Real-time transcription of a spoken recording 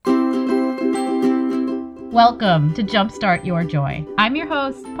Welcome to Jumpstart Your Joy. I'm your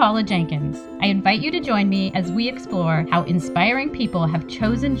host, Paula Jenkins. I invite you to join me as we explore how inspiring people have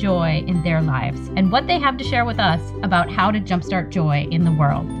chosen joy in their lives and what they have to share with us about how to jumpstart joy in the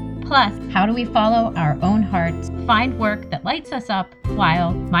world. Plus, how do we follow our own hearts, find work that lights us up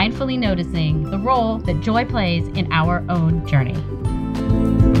while mindfully noticing the role that joy plays in our own journey.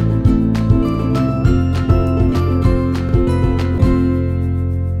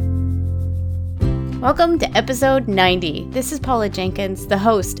 Welcome to episode 90. This is Paula Jenkins, the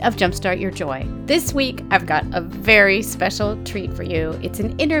host of Jumpstart Your Joy. This week, I've got a very special treat for you. It's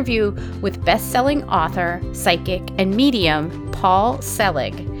an interview with best-selling author, psychic, and medium Paul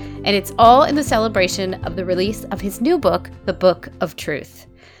Selig, and it's all in the celebration of the release of his new book, The Book of Truth.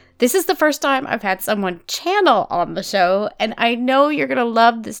 This is the first time I've had someone channel on the show, and I know you're going to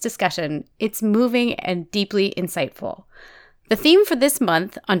love this discussion. It's moving and deeply insightful. The theme for this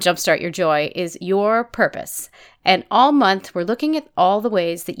month on Jumpstart Your Joy is your purpose. And all month, we're looking at all the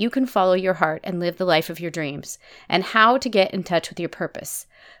ways that you can follow your heart and live the life of your dreams and how to get in touch with your purpose.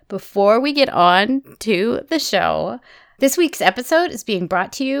 Before we get on to the show, this week's episode is being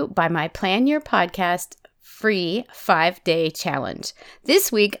brought to you by my Plan Your Podcast free 5-day challenge. This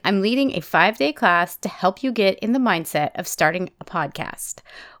week, I'm leading a 5-day class to help you get in the mindset of starting a podcast.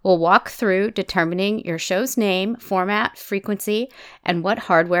 We'll walk through determining your show's name, format, frequency, and what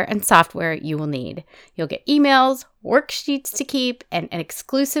hardware and software you will need. You'll get emails, worksheets to keep, and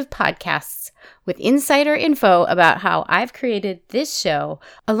exclusive podcasts with insider info about how I've created this show,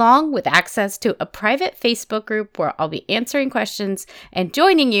 along with access to a private Facebook group where I'll be answering questions and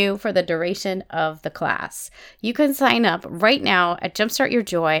joining you for the duration of the class. You can sign up right now at Jumpstart Your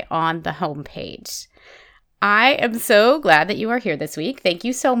Joy on the homepage. I am so glad that you are here this week. Thank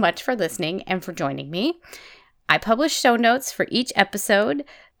you so much for listening and for joining me. I publish show notes for each episode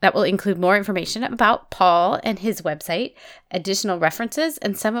that will include more information about Paul and his website, additional references,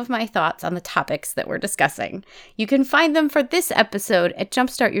 and some of my thoughts on the topics that we're discussing. You can find them for this episode at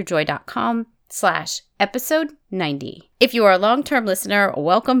jumpstartyourjoy.com/episode 90. If you are a long-term listener,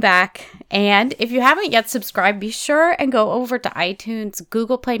 welcome back. And if you haven't yet subscribed, be sure and go over to iTunes,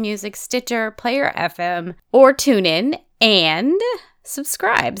 Google Play Music, Stitcher, Player FM, or TuneIn and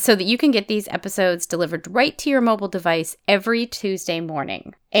subscribe so that you can get these episodes delivered right to your mobile device every Tuesday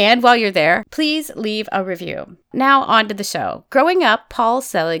morning. And while you're there, please leave a review. Now on to the show. Growing up, Paul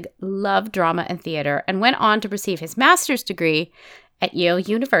Selig loved drama and theater and went on to receive his master's degree at Yale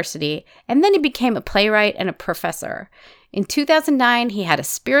University, and then he became a playwright and a professor. In 2009, he had a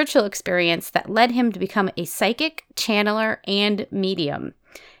spiritual experience that led him to become a psychic, channeler, and medium.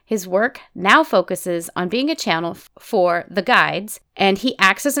 His work now focuses on being a channel for the guides, and he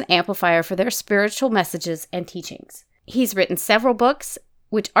acts as an amplifier for their spiritual messages and teachings. He's written several books,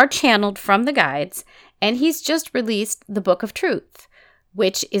 which are channeled from the guides, and he's just released The Book of Truth,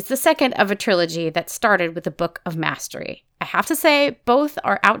 which is the second of a trilogy that started with the Book of Mastery. I have to say, both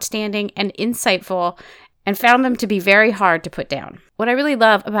are outstanding and insightful, and found them to be very hard to put down. What I really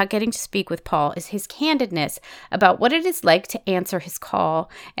love about getting to speak with Paul is his candidness about what it is like to answer his call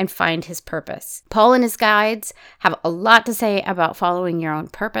and find his purpose. Paul and his guides have a lot to say about following your own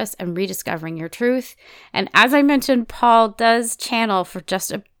purpose and rediscovering your truth. And as I mentioned, Paul does channel for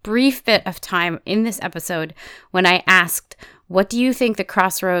just a brief bit of time in this episode when I asked, what do you think the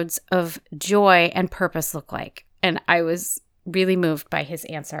crossroads of joy and purpose look like? And I was really moved by his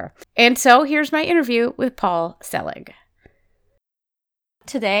answer. And so here's my interview with Paul Selig.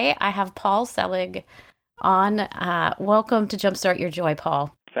 Today I have Paul Selig on. Welcome to Jumpstart Your Joy,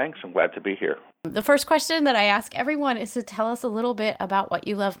 Paul. Thanks. I'm glad to be here. The first question that I ask everyone is to tell us a little bit about what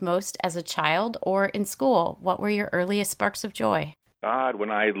you loved most as a child or in school. What were your earliest sparks of joy? God,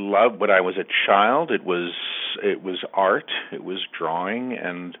 when I was a child, it was art, it was drawing,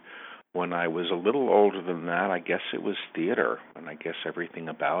 and when I was a little older than that, I guess it was theater, and I guess everything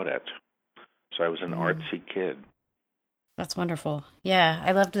about it. So I was an artsy kid. That's wonderful. Yeah,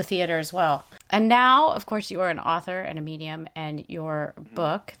 I loved the theater as well. And now, of course, you are an author and a medium, and your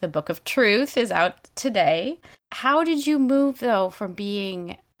book, The Book of Truth, is out today. How did you move, though, from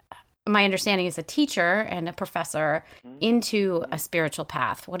being, my understanding is a teacher and a professor, into a spiritual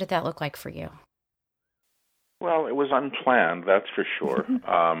path? What did that look like for you? Well, it was unplanned, that's for sure.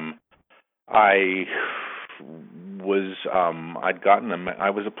 I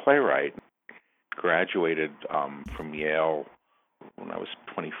was a playwright, graduated from Yale when I was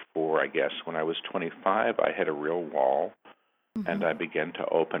 24, I guess. When I was 25, I hit a real wall and I began to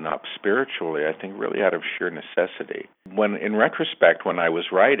open up spiritually, I think really out of sheer necessity. When, in retrospect, when I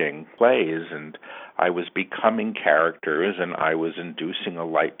was writing plays and I was becoming characters and I was inducing a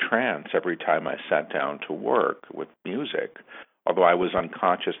light trance every time I sat down to work with music, although I was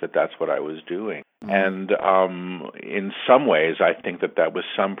unconscious that that's what I was doing. And in some ways, I think that that was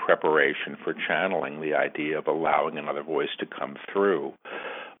some preparation for channeling, the idea of allowing another voice to come through.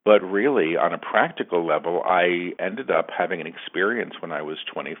 But really, on a practical level, I ended up having an experience when I was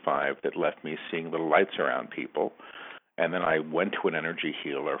 25 that left me seeing little lights around people. And then I went to an energy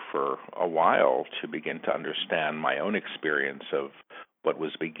healer for a while to begin to understand my own experience of what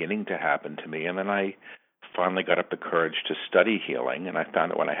was beginning to happen to me. And then I finally got up the courage to study healing, and I found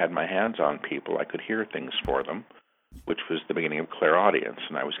that when I had my hands on people, I could hear things for them, which was the beginning of clairaudience,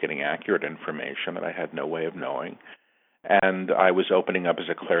 and I was getting accurate information that I had no way of knowing. And I was opening up as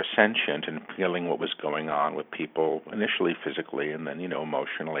a clairsentient and feeling what was going on with people, initially physically and then,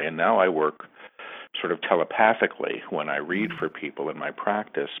 emotionally. And now I work sort of telepathically when I read for people in my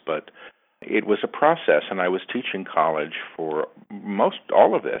practice. But it was a process, and I was teaching college for most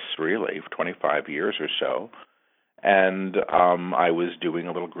all of this, really, for 25 years or so. And I was doing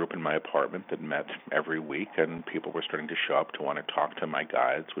a little group in my apartment that met every week, and people were starting to show up to want to talk to my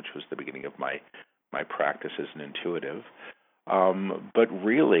guides, which was the beginning of my practice as an intuitive. But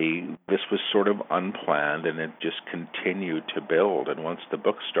really, this was sort of unplanned, and it just continued to build. And once the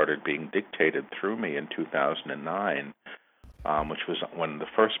book started being dictated through me in 2009, which was when the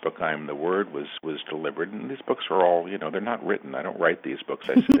first book, I Am the Word, was delivered. And these books are all, they're not written. I don't write these books.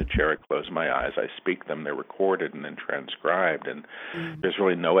 I sit in a chair, I close my eyes, I speak them. They're recorded and then transcribed, and there's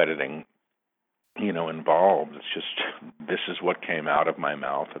really no editing involved. It's just, this is what came out of my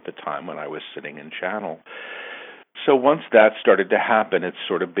mouth at the time when I was sitting in channel. So once that started to happen, it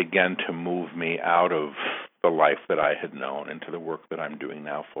sort of began to move me out of the life that I had known into the work that I'm doing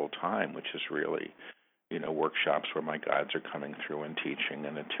now full time, which is really, workshops where my guides are coming through and teaching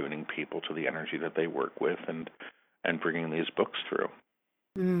and attuning people to the energy that they work with and bringing these books through.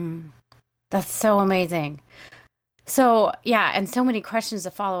 That's so amazing. So, yeah, and so many questions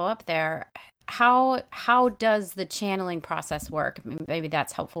to follow up there. How does the channeling process work? Maybe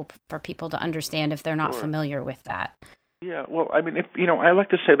that's helpful for people to understand if they're not familiar with that. Yeah, well, I mean, I like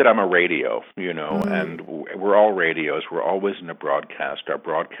to say that I'm a radio, and we're all radios. We're always in a broadcast. Our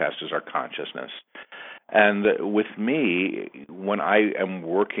broadcast is our consciousness. And with me, when I am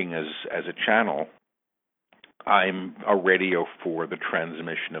working as a channel, I'm a radio for the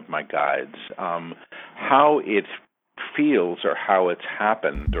transmission of my guides. How it feels or how it's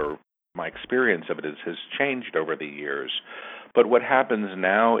happened or my experience of it has changed over the years. But what happens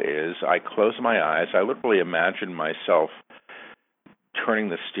now is I close my eyes. I literally imagine myself turning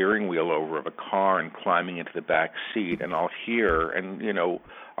the steering wheel over of a car and climbing into the back seat, and I'll hear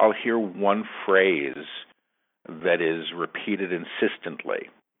one phrase that is repeated insistently.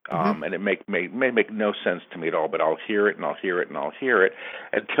 And it may make no sense to me at all, but I'll hear it and I'll hear it and I'll hear it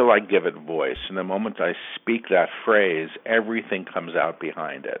until I give it voice. And the moment I speak that phrase, everything comes out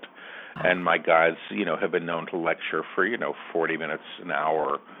behind it. And my guides, have been known to lecture for, 40 minutes, an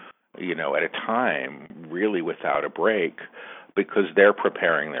hour, at a time, really without a break, because they're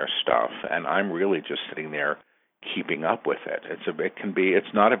preparing their stuff. And I'm really just sitting there keeping up with it.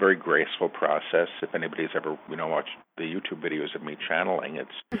 It's not a very graceful process. If anybody's ever, watched the YouTube videos of me channeling,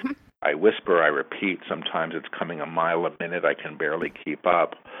 I whisper, I repeat. Sometimes it's coming a mile a minute. I can barely keep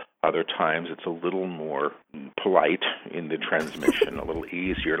up. Other times it's a little more polite in the transmission, a little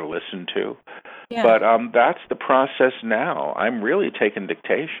easier to listen to. Yeah. But that's the process now. I'm really taking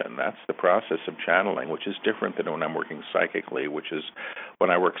dictation. That's the process of channeling, which is different than when I'm working psychically, which is when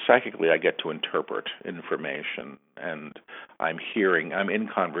I work psychically, I get to interpret information, and I'm in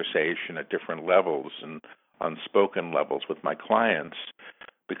conversation at different levels and unspoken levels with my clients,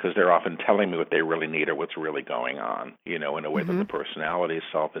 because they're often telling me what they really need or what's really going on, in a way that the personality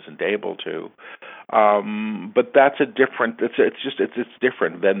self isn't able to. But that's it's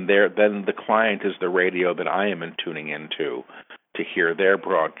different. Then the client is the radio that I am tuning into to hear their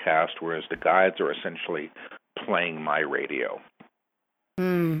broadcast, whereas the guides are essentially playing my radio.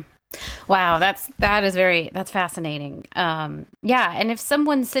 Wow, that's fascinating. Yeah, and if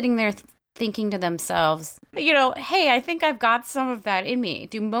someone's sitting there thinking to themselves, hey, I think I've got some of that in me.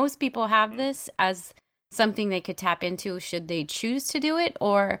 Do most people have this as something they could tap into should they choose to do it?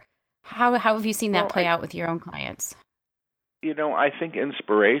 Or how have you seen that play out with your own clients? I think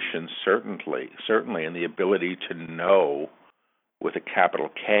inspiration, certainly, and the ability to know with a capital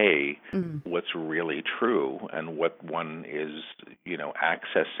K Mm. what's really true and what one is,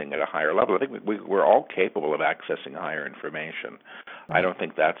 accessing at a higher level. I think we're all capable of accessing higher information. I Right. don't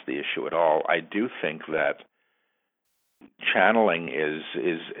think that's the issue at all. I do think that channeling is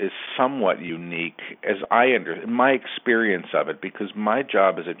somewhat unique as my experience of it, because my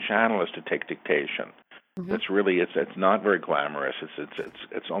job as a channel is to take dictation. Mm-hmm. It's not very glamorous.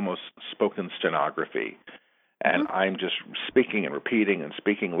 It's almost spoken stenography. And Mm-hmm. I'm just speaking and repeating and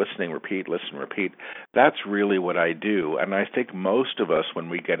speaking, listening, repeat, listen, repeat. That's really what I do. And I think most of us, when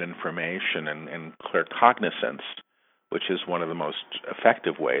we get information and clear cognizance, which is one of the most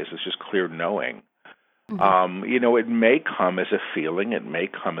effective ways, is just clear knowing. Mm-hmm. It may come as a feeling, it may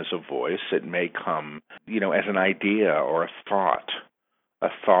come as a voice, it may come, as an idea or a thought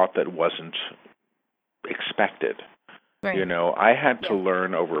that wasn't expected. Right. I had to Yeah.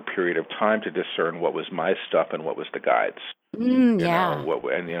 learn over a period of time to discern what was my stuff and what was the guides. Yeah.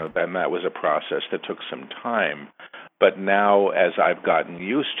 Then that was a process that took some time. But now, as I've gotten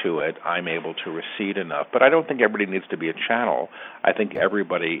used to it, I'm able to recede enough. But I don't think everybody needs to be a channel. I think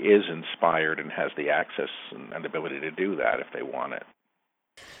everybody is inspired and has the access and ability to do that if they want it.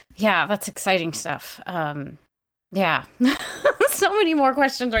 Yeah, that's exciting stuff. Yeah. So many more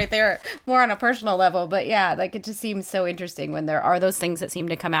questions right there, more on a personal level, but yeah, like it just seems so interesting when there are those things that seem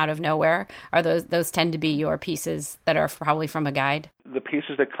to come out of nowhere. Are those tend to be your pieces that are probably from a guide? The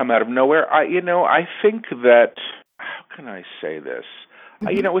pieces that come out of nowhere, I think that, how can I say this?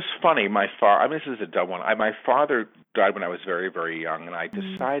 Mm-hmm. It was funny. This is a dumb one. My father died when I was very, very young, and I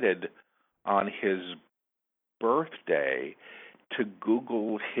Mm-hmm. decided on his birthday to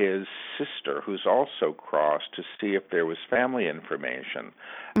Google his sister, who's also crossed, to see if there was family information.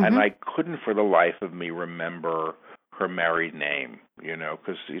 And Mm-hmm. I couldn't for the life of me remember her married name,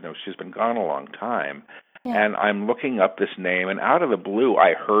 because, she's been gone a long time. Yeah. And I'm looking up this name, and out of the blue,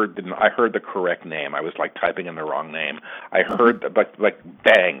 I heard the correct name. I was like typing in the wrong name. I Uh-huh. heard like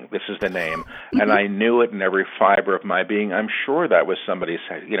bang, this is the name, and I knew it in every fiber of my being. I'm sure that was somebody,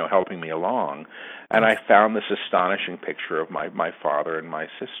 helping me along. And I Yes. found this astonishing picture of my father and my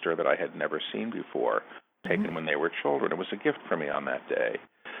sister that I had never seen before, Mm-hmm. taken when they were children. It was a gift for me on that day.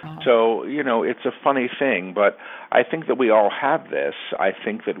 Wow. So, it's a funny thing, but I think that we all have this. I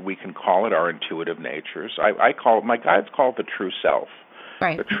think that we can call it our intuitive natures. I call it, my guides call it the true self.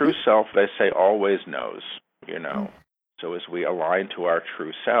 Right. The Mm-hmm. true self, they say, always knows, Mm. So as we align to our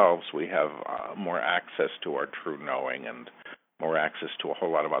true selves, we have more access to our true knowing and more access to a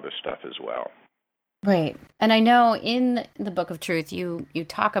whole lot of other stuff as well. Right. And I know in the Book of Truth, you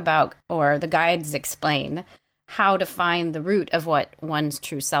talk about, or the guides explain, how to find the root of what one's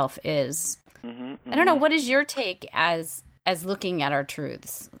true self is. I don't know, what is your take as looking at our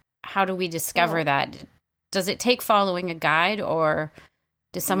truths? How do we discover Well, that? Does it take following a guide, or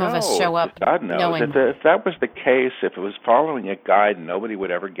do some of us no, show up God knows. knowing? If that was the case, if it was following a guide, nobody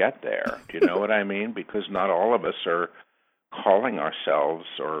would ever get there. Do you know what I mean? Because not all of us are calling ourselves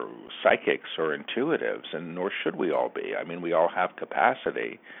or psychics or intuitives, and nor should we all be. I mean, we all have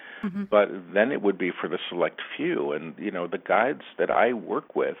capacity, Hmm. but then it would be for the select few. And, the guides that I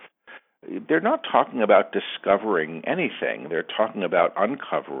work with, they're not talking about discovering anything. They're talking about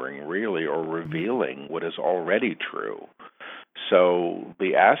uncovering, really, or revealing what is already true. So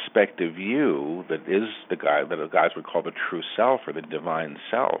the aspect of you that is the guide that the guys would call the true self or the divine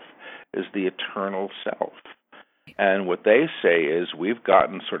self is the eternal self. And what they say is we've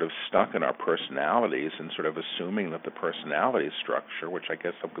gotten sort of stuck in our personalities and sort of assuming that the personality structure, which I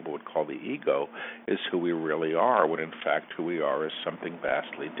guess some people would call the ego, is who we really are, when in fact who we are is something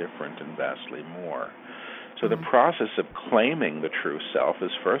vastly different and vastly more. So the process of claiming the true self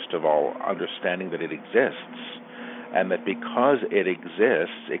is, first of all, understanding that it exists, and that because it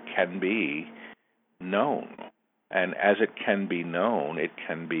exists, it can be known. And as it can be known, it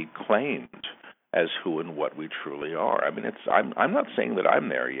can be claimed as who and what we truly are. I mean, I'm not saying that I'm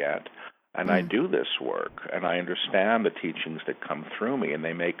there yet, and I do this work, and I understand the teachings that come through me, and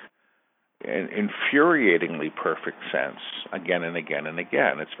they make an infuriatingly perfect sense again and again and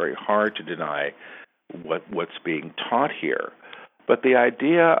again. It's very hard to deny what's being taught here. But the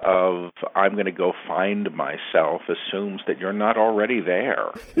idea of I'm going to go find myself assumes that you're not already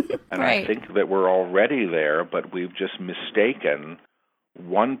there. And I Right. think that we're already there, but we've just mistaken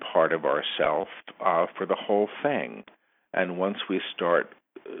one part of ourself for the whole thing. And once we start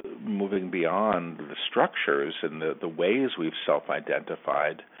moving beyond the structures and the ways we've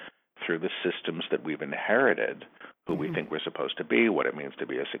self-identified through the systems that we've inherited, who we think we're supposed to be, what it means to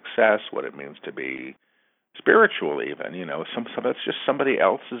be a success, what it means to be spiritual even, some that's just somebody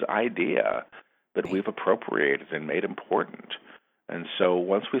else's idea that we've appropriated and made important. And so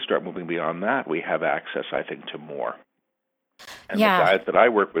once we start moving beyond that, we have access, I think, to more. And the Yeah. guys that I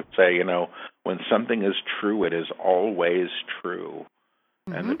work with say, when something is true, it is always true.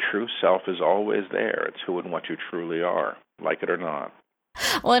 And the true self is always there. It's who and what you truly are, like it or not.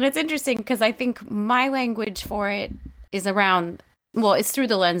 Well, and it's interesting because I think my language for it is around, well, it's through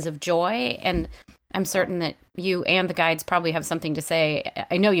the lens of joy. And I'm certain that you and the guides probably have something to say.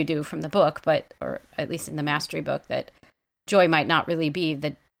 I know you do from the book, or at least in the mastery book, that joy might not really be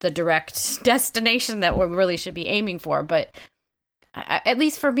the direct destination that we really should be aiming for. But at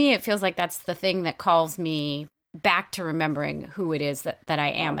least for me, it feels like that's the thing that calls me back to remembering who it is that I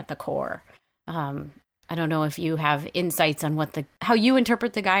am at the core. I don't know if you have insights on how you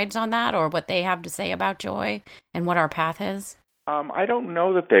interpret the guides on that, or what they have to say about joy and what our path is. I don't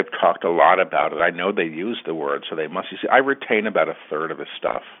know that they've talked a lot about it. I know they use the word, so they must. You see, I retain about a third of the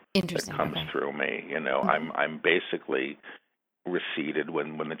stuff that comes through me. I'm basically receded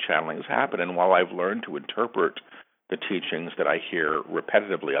when the channelings happen. And while I've learned to interpret the teachings that I hear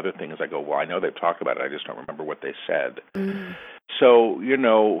repetitively, other things I go, well, I know they've talked about it, I just don't remember what they said. So, I'm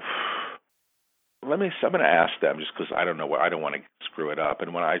going to ask them, just because I don't know I don't want to screw it up.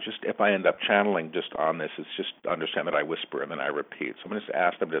 And if I end up channeling just on this, it's just understand that I whisper and then I repeat. So I'm going to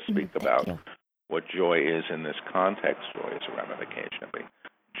ask them to speak about what joy is in this context. Joy is a ramification of being.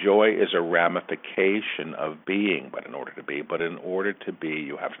 Joy is a ramification of being, but in order to be,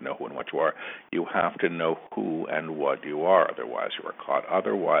 you have to know who and what you are. You have to know who and what you are. Otherwise, you are caught.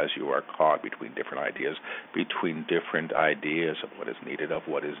 Otherwise, you are caught between different ideas of what is needed,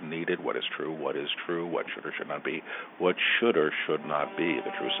 what is true, what should or should not be, what should or should not be.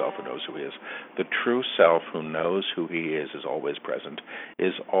 The true self who knows who he is. The true self who knows who he is always present,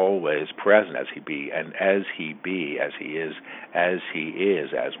 as he be, and as he be, as he is, as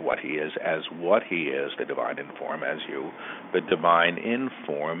what he is, the divine in form as you, the divine in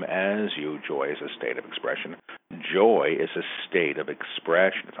form as you. Joy is a state of expression. Joy is a state of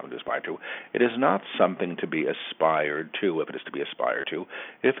expression. It's something to aspire to. It is not something to be aspired to. If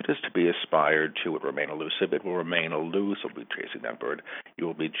it is to be aspired to, it will remain elusive. It will remain elusive. You'll be chasing that bird. You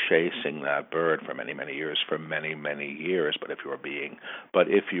will be chasing that bird for many, many years, But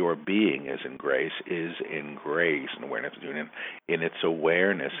if your being is in grace, and awareness of union, in its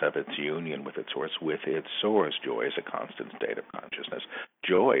awareness of its union with its source, joy is a constant state of consciousness.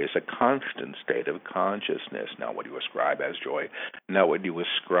 Joy is a constant state of consciousness. Now, what do you ascribe as joy? In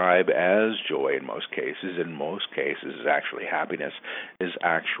most cases, is actually happiness. And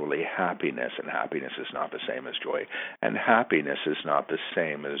happiness is not the same as joy. And happiness is not the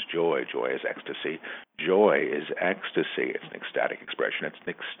same as joy. Joy is ecstasy. Joy is ecstasy. It's an ecstatic expression. It's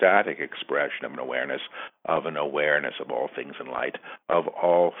an ecstatic expression of an awareness of all things in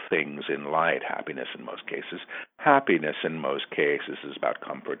light, Happiness in most cases is about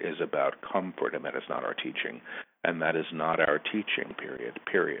comfort, and that is not our teaching.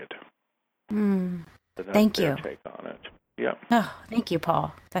 Period. Thank you. Take on it. Yeah. Oh, thank you,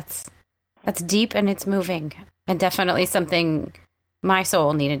 Paul. That's deep and it's moving, and definitely something my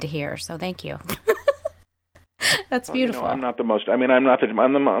soul needed to hear. So thank you. That's beautiful. I'm not the most. I'm not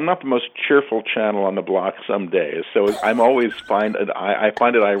the most cheerful channel on the block some days. So I'm always I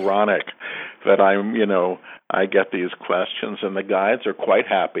find it ironic that I get these questions, and the guides are quite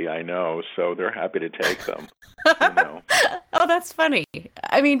happy. I know, so they're happy to take them. Oh, that's funny.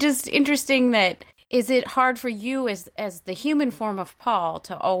 Just interesting that. Is it hard for you as the human form of Paul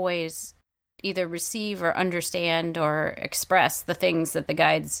to always either receive or understand or express the things that the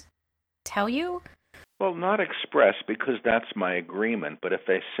guides tell you? Well, not express, because that's my agreement. But if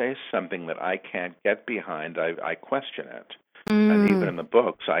they say something that I can't get behind, I question it. And even in the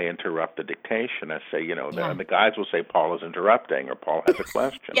books, I interrupt the dictation. I say, and the guides will say Paul is interrupting or Paul has a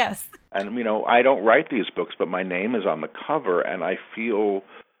question. Yes. And, I don't write these books, but my name is on the cover, and I feel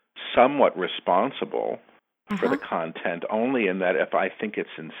somewhat responsible for the content, only in that if I think it's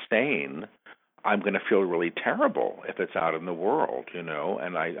insane, I'm going to feel really terrible if it's out in the world,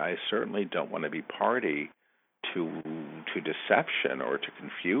 and I certainly don't want to be party to deception or to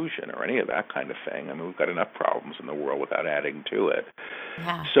confusion or any of that kind of thing. We've got enough problems in the world without adding to it.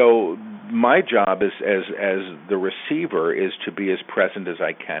 Yeah. So my job as the receiver is to be as present as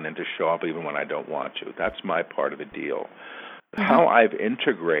I can and to show up even when I don't want to. That's my part of the deal. How I've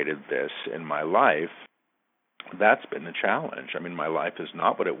integrated this in my life, that's been the challenge. My life is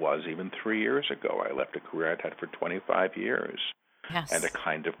not what it was even 3 years ago. I left a career I'd had for 25 years. Yes. And a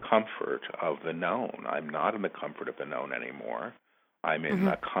kind of comfort of the known. I'm not in the comfort of the known anymore. I'm in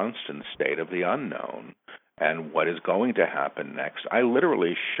a constant state of the unknown. And what is going to happen next? I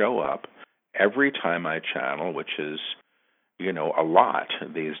literally show up every time I channel, which is, a lot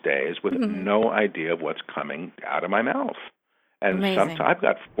these days with Mhm. no idea of what's coming out of my mouth. And sometimes Amazing. I've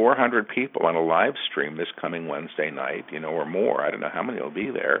got 400 people on a live stream this coming Wednesday night, or more. I don't know how many will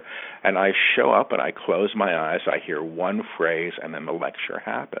be there. And I show up and I close my eyes. I hear one phrase, and then the lecture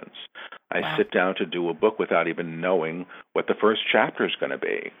happens. I Wow. sit down to do a book without even knowing what the first chapter is going to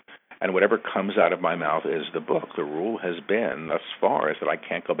be. And whatever comes out of my mouth is the book. The rule has been thus far is that I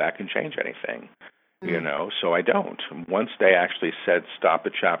can't go back and change anything. Mm. So I don't. Once they actually said, stop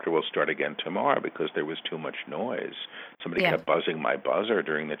the chapter, we'll start again tomorrow because there was too much noise. Somebody Yeah. kept buzzing my buzzer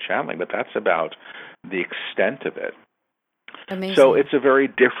during the channeling, but that's about the extent of it. Amazing. So it's a very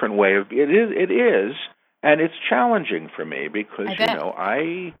different way of, it is, and it's challenging for me because, I bet.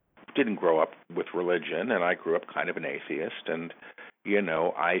 I didn't grow up with religion, and I grew up kind of an atheist, and,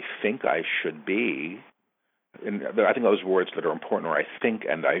 I think I should be, and I think those words that are important are I think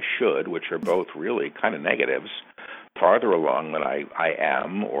and I should, which are both really kind of negatives, farther along than I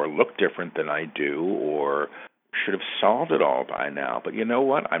am, or look different than I do, or should have solved it all by now. But you know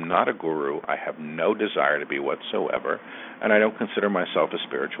what? I'm not a guru. I have no desire to be whatsoever, and I don't consider myself a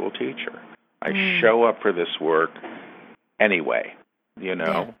spiritual teacher. I show up for this work anyway, Yeah.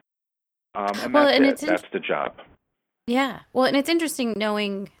 and Well, that's and it. That's the job. yeah. Well, and it's interesting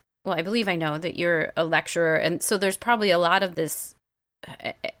knowing, well, I believe I know that you're a lecturer. And so there's probably a lot of this,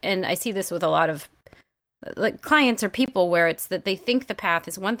 and I see this with a lot of like clients or people where it's that they think the path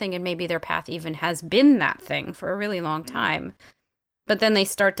is one thing and maybe their path even has been that thing for a really long time. But then they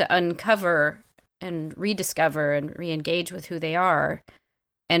start to uncover and rediscover and re-engage with who they are.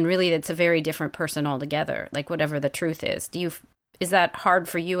 And really, it's a very different person altogether, like whatever the truth is. Is that hard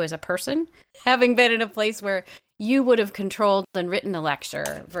for you as a person, having been in a place where you would have controlled and written a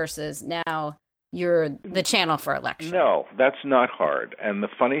lecture versus now you're the channel for a lecture? No, that's not hard. And the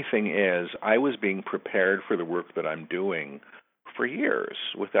funny thing is, I was being prepared for the work that I'm doing for years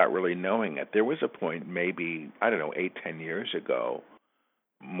without really knowing it. There was a point, maybe, I don't know, 8, 10 years ago,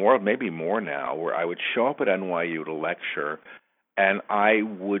 maybe more now, where I would show up at NYU to lecture, and I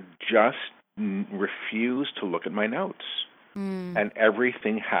would just refuse to look at my notes. And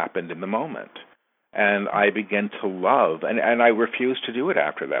everything happened in the moment. And I began to love, and I refused to do it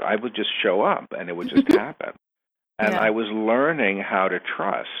after that. I would just show up, and it would just happen. And Yeah. I was learning how to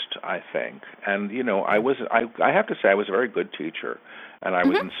trust, I think. And, I have to say I was a very good teacher, and I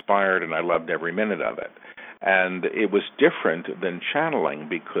was inspired, and I loved every minute of it. And it was different than channeling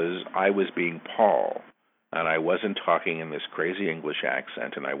because I was being Paul, and I wasn't talking in this crazy English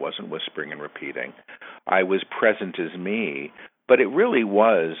accent, and I wasn't whispering and repeating. I was present as me, but it really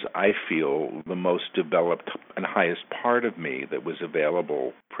was, I feel, the most developed and highest part of me that was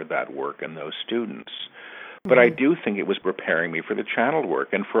available for that work and those students. But I do think it was preparing me for the channeled work.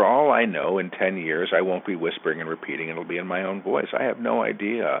 And for all I know, in 10 years, I won't be whispering and repeating. It'll be in my own voice. I have no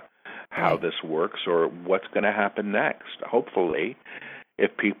idea how Right. this works or what's going to happen next. Hopefully,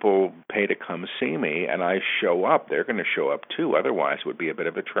 if people pay to come see me and I show up, they're going to show up too. Otherwise, it would be a bit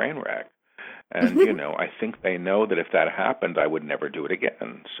of a train wreck. And, I think they know that if that happened, I would never do it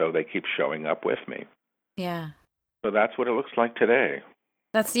again. So they keep showing up with me. Yeah. So that's what it looks like today.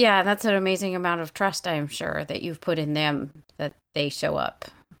 That's an amazing amount of trust, I'm sure, that you've put in them that they show up.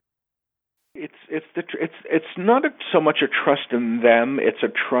 It's not so much a trust in them, it's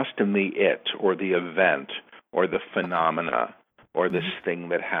a trust in the it or the event or the phenomena or this thing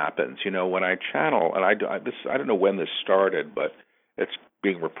that happens. When I channel, and I don't know when this started, but it's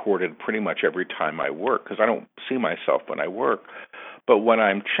being reported pretty much every time I work because I don't see myself when I work. But when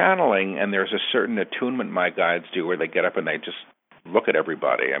I'm channeling and there's a certain attunement my guides do where they get up and they just look at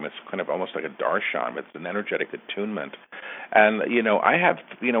everybody. I mean, it's kind of almost like a darshan. It's an energetic attunement. And, I have,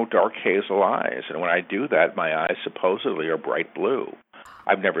 dark hazel eyes. And when I do that, my eyes supposedly are bright blue.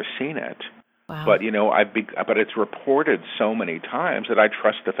 I've never seen it. Wow. But, but it's reported so many times that I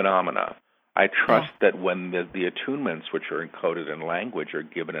trust the phenomena. I trust that when the attunements, which are encoded in language, are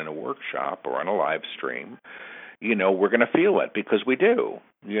given in a workshop or on a live stream, we're going to feel it because we do.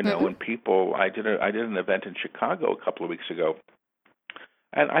 And people, I did an event in Chicago a couple of weeks ago,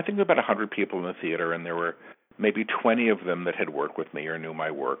 and I think there were about 100 people in the theater, and there were maybe 20 of them that had worked with me or knew my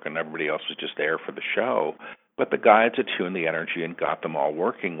work, and everybody else was just there for the show. But the guides attuned the energy and got them all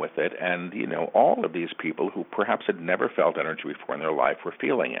working with it, and, all of these people who perhaps had never felt energy before in their life were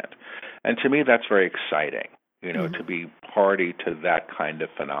feeling it. And to me, that's very exciting, to be party to that kind of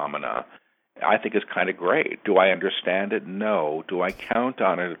phenomena. I think is kind of great. Do I understand it? No. Do I count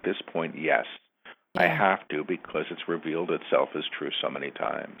on it at this point? Yes. I have to because it's revealed itself as true so many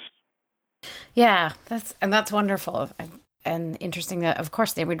times. Yeah, that's wonderful. and interesting that, of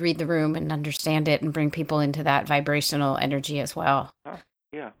course, they would read the room and understand it and bring people into that vibrational energy as well. Huh.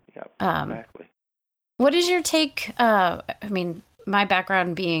 Yeah, Um, exactly. what is your take? I mean, my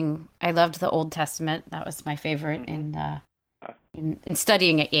background being, I loved the Old Testament. That was my favorite in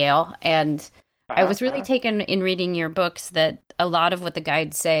studying at Yale. And I was really taken in reading your books that a lot of what the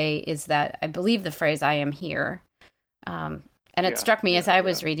guides say is that I believe the phrase "I am here," and it struck me as I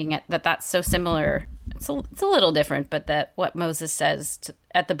was reading it that that's so similar. It's a little different, but that what Moses says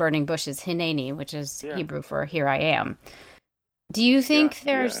at the burning bush is "Hineni," which is Hebrew for "Here I am." Do you think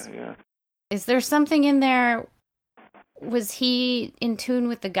is there something in there? Was he in tune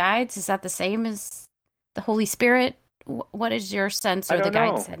with the guides? Is that the same as the Holy Spirit? What is your sense or the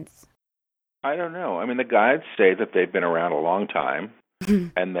guide's sense? I don't know. I mean, the guides say that they've been around a long time,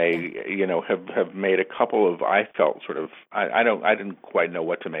 and they, have made a couple of. I felt sort of. I didn't quite know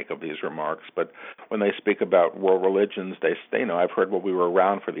what to make of these remarks, but when they speak about world religions, they I've heard, well, we were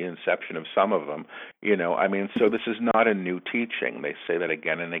around for the inception of some of them. I mean, so this is not a new teaching. They say that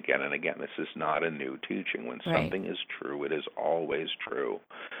again and again and again. This is not a new teaching. When something is true, it is always true.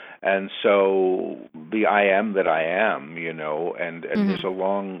 And so the I am that I am, and there's a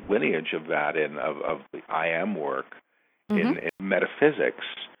long lineage of that of the I am work in metaphysics.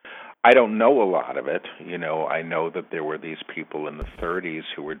 I don't know a lot of it. I know that there were these people in the 30s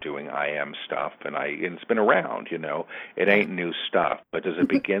who were doing I am stuff, and it's been around. It ain't new stuff. But does it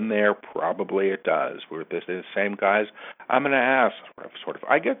begin there? Probably it does. We're the same guys. I'm going to ask, sort of.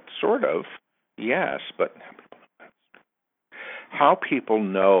 I get sort of, yes, but how people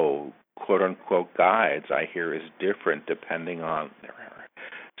know, quote unquote, guides, I hear, is different depending on their era.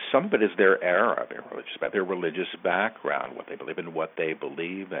 Some of it is their era, their religious background, what they believe in, what they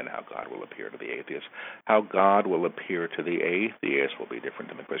believe in, how God will appear to the atheist. How God will appear to the atheist will be different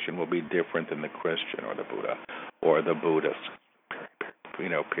than the Christian, will be different than the Christian or the Buddha or the Buddhist,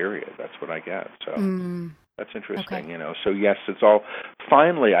 period. That's what I get. So that's interesting, So yes, it's all,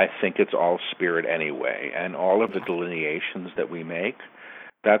 finally, I think it's all spirit anyway, and all of the delineations that we make,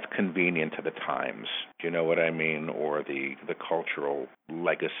 that's convenient to the times. Do you know what I mean? Or the cultural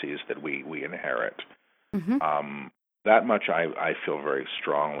legacies that we inherit. That much I feel very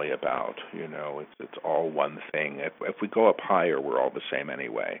strongly about. It's all one thing. If we go up higher, we're all the same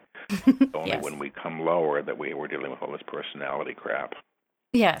anyway. Only when we come lower that we're dealing with all this personality crap.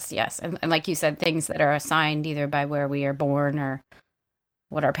 Yes. And like you said, things that are assigned either by where we are born or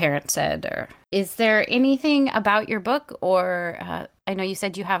what our parents said. Or is there anything about your book, or I know you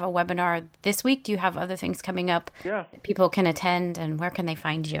said you have a webinar this week. Do you have other things coming up that people can attend, and where can they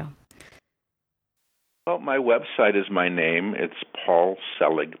find you? Well, my website is my name. It's Paul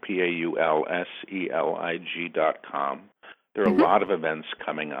Selig, PaulSelig.com. There are a lot of events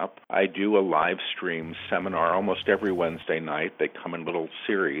coming up. I do a live stream seminar almost every Wednesday night. They come in little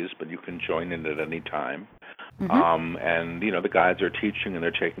series, but you can join in at any time. And the guides are teaching and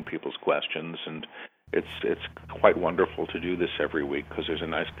they're taking people's questions, and it's quite wonderful to do this every week because there's a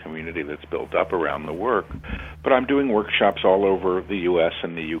nice community that's built up around the work. But I'm doing workshops all over the U.S.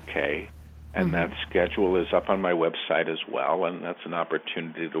 and the U.K., and that schedule is up on my website as well, and that's an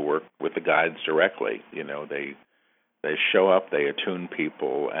opportunity to work with the guides directly. They show up, they attune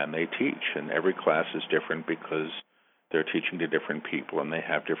people, and they teach, and every class is different because they're teaching to different people, and they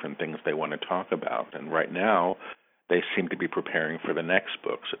have different things they want to talk about. And right now, they seem to be preparing for the next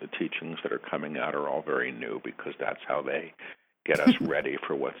book, so the teachings that are coming out are all very new because that's how they get us ready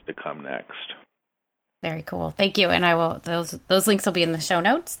for what's to come next. Very cool. Thank you. And I will those links will be in the show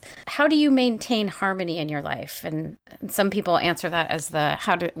notes. How do you maintain harmony in your life? And some people answer that as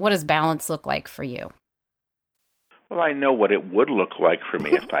what does balance look like for you? Well, I know what it would look like for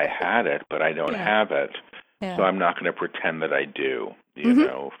me if I had it, but I don't have it. Yeah. So I'm not going to pretend that I do.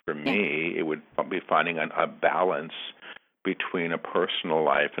 For me, it would be finding a balance between a personal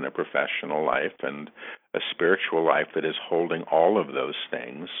life and a professional life and a spiritual life that is holding all of those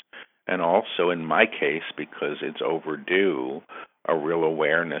things. And also, in my case, because it's overdue, a real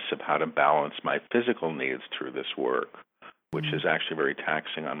awareness of how to balance my physical needs through this work, which is actually very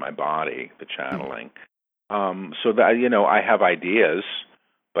taxing on my body, the channeling. So that, I have ideas,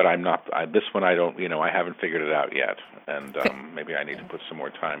 but I'm not, this one I don't, I haven't figured it out yet. And maybe I need to put some more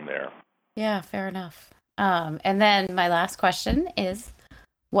time there. Yeah, fair enough. And then my last question is,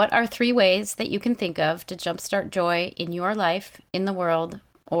 what are 3 ways that you can think of to jumpstart joy in your life, in the world,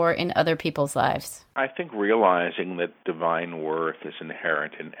 or in other people's lives? I think realizing that divine worth is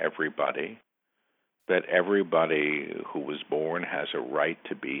inherent in everybody, that everybody who was born has a right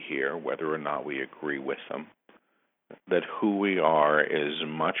to be here, whether or not we agree with them, that who we are is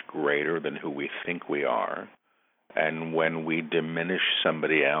much greater than who we think we are, And when we diminish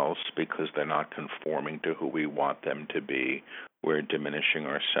somebody else because they're not conforming to who we want them to be, we're diminishing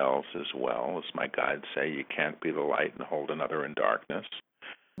ourselves as well. As my guides say, you can't be the light and hold another in darkness.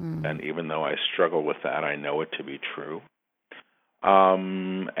 And even though I struggle with that, I know it to be true.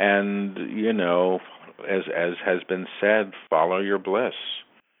 And, you know, as has been said, follow your bliss.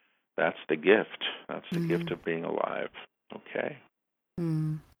 That's the gift. That's the gift of being alive. Okay.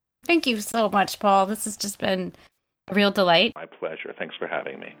 Thank you so much, Paul. This has just been a real delight. My pleasure. Thanks for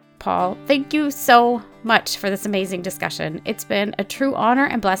having me. Paul, thank you so much for this amazing discussion. It's been a true honor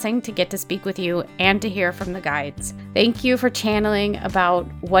and blessing to get to speak with you and to hear from the guides. Thank you for channeling about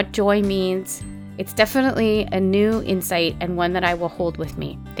what joy means. It's definitely a new insight and one that I will hold with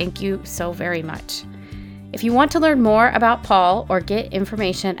me. Thank you so very much. If you want to learn more about Paul or get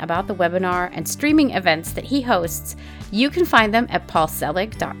information about the webinar and streaming events that he hosts, you can find them at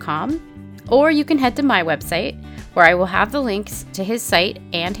paulselig.com, or you can head to my website, where I will have the links to his site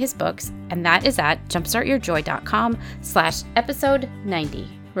and his books, and that is at jumpstartyourjoy.com/episode 90.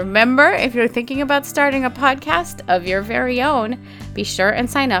 Remember, if you're thinking about starting a podcast of your very own, be sure and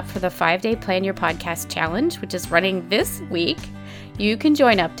sign up for the 5-day Plan Your Podcast Challenge, which is running this week. You can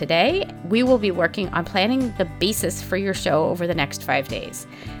join up today. We will be working on planning the basis for your show over the next 5 days.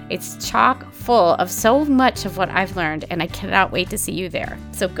 It's chock full of so much of what I've learned, and I cannot wait to see you there.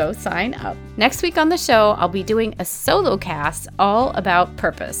 So go sign up. Next week on the show, I'll be doing a solo cast all about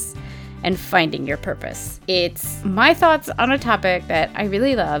purpose and finding your purpose. It's my thoughts on a topic that I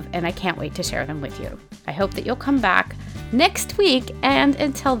really love, and I can't wait to share them with you. I hope that you'll come back next week, and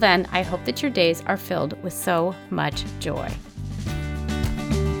until then, I hope that your days are filled with so much joy.